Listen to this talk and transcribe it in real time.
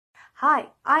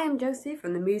Hi, I am Josie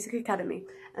from the Music Academy,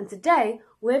 and today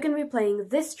we're going to be playing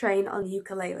This Train on the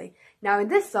ukulele. Now in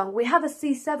this song we have a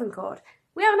C7 chord.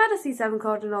 We haven't had a C7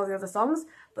 chord in all the other songs,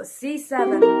 but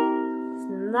C7, it's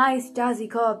a nice jazzy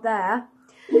chord there.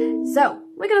 So,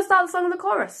 we're going to start the song in the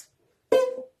chorus.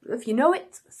 If you know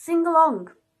it, sing along.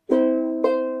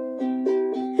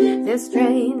 This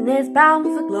train is bound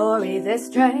for glory,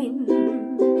 this train.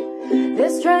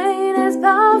 This train is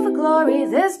bound for glory,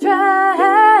 this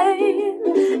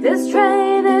train. This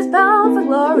train is bound for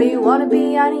glory. Wanna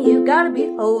be honey, you gotta be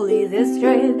holy. This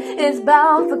train is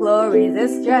bound for glory,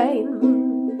 this train.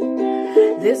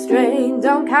 This train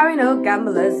don't carry no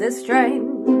gamblers, this train.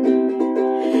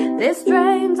 This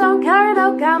train don't carry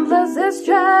no gamblers, this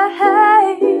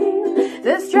train.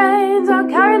 This train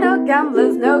don't carry no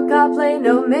gamblers, no car play,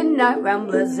 no midnight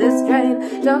ramblers. This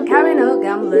train don't carry no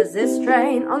gamblers, this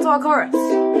train. On to our chorus.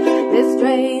 This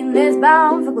train is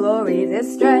bound for glory,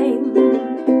 this train.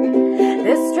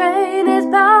 This train is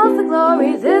bound for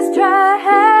glory, this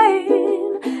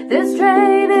train. This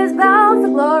train is bound for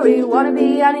glory. Wanna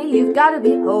be honey, you've gotta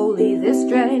be holy. This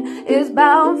train is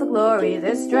bound for glory,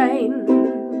 this train.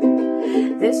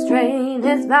 This train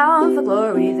is bound for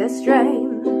glory, this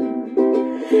train.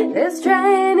 This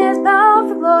train is bound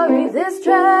for glory, this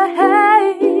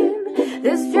train.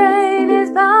 This train is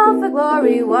bound for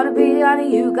glory. Wanna be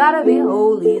honey, you gotta be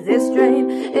holy. This train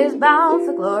is bound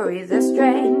for glory, this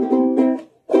train.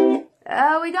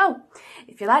 There we go.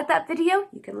 If you like that video,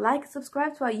 you can like and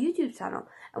subscribe to our YouTube channel.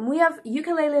 And we have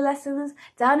ukulele lessons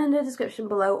down in the description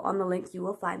below on the link you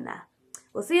will find there.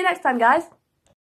 We'll see you next time, guys.